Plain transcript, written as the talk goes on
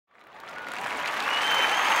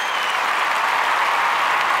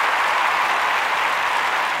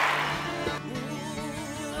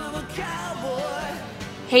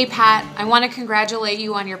Hey Pat, I want to congratulate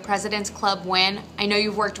you on your President's Club win. I know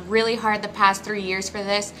you've worked really hard the past 3 years for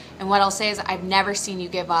this, and what I'll say is I've never seen you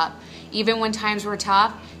give up. Even when times were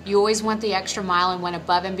tough, you always went the extra mile and went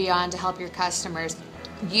above and beyond to help your customers.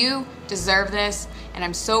 You deserve this, and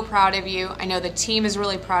I'm so proud of you. I know the team is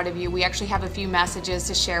really proud of you. We actually have a few messages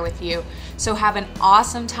to share with you. So have an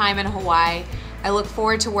awesome time in Hawaii. I look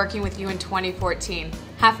forward to working with you in 2014.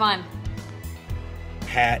 Have fun.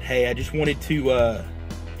 Pat, hey, I just wanted to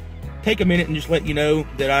take a minute and just let you know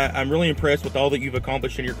that I'm really impressed with all that you've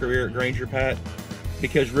accomplished in your career at Grainger, Pat,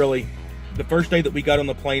 because really, the first day that we got on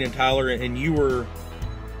the plane in Tyler and you were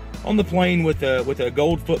on the plane with a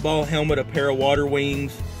gold football helmet, a pair of water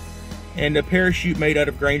wings, and a parachute made out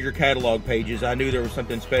of Grainger catalog pages, I knew there was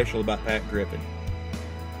something special about Pat Griffin.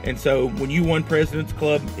 And so when you won President's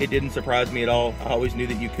Club, it didn't surprise me at all. I always knew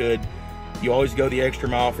that you could. You always go the extra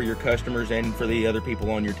mile for your customers and for the other people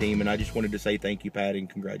on your team, and I just wanted to say thank you, Pat, and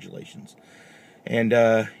congratulations. And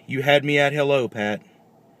you had me at hello, Pat.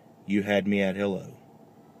 You had me at hello.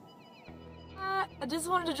 I just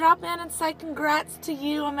wanted to drop in and say congrats to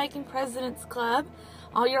you on making President's Club.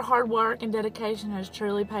 All your hard work and dedication has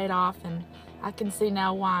truly paid off, and I can see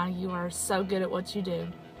now why you are so good at what you do.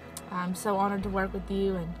 I'm so honored to work with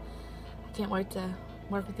you, and I can't wait to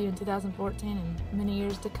work with you in 2014 and many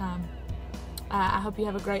years to come. I hope you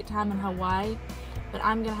have a great time in Hawaii, but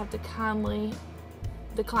I'm going to have to kindly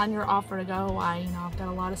decline your offer to go to Hawaii. You know, I've got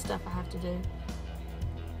a lot of stuff I have to do.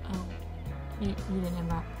 Oh, you didn't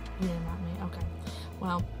invite me. Okay.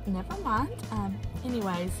 Well, never mind.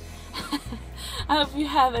 Anyways, I hope you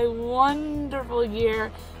have a wonderful year,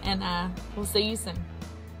 and we'll see you soon.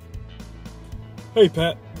 Hey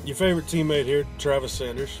Pat, your favorite teammate here, Travis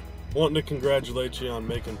Sanders, wanting to congratulate you on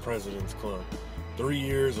making President's Club. 3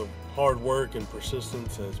 years of hard work and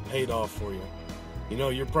persistence has paid off for you. You know,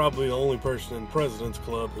 you're probably the only person in President's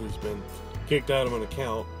Club who's been kicked out of an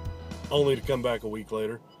account only to come back a week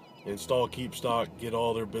later, install Keep Stock, get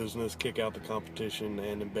all their business, kick out the competition,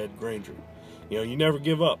 and embed Grainger. You know, you never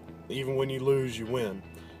give up. Even when you lose, you win.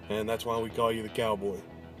 And that's why we call you the Cowboy.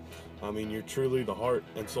 I mean, you're truly the heart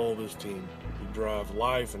and soul of this team. You drive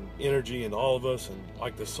life and energy into all of us, and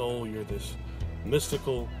like the soul, you're this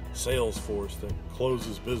mystical sales force that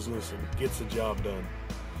closes business and gets the job done.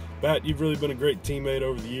 Pat, you've really been a great teammate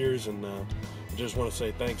over the years, and I just want to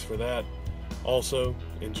say thanks for that. Also,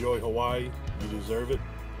 enjoy Hawaii. You deserve it,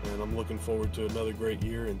 and I'm looking forward to another great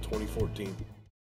year in 2014.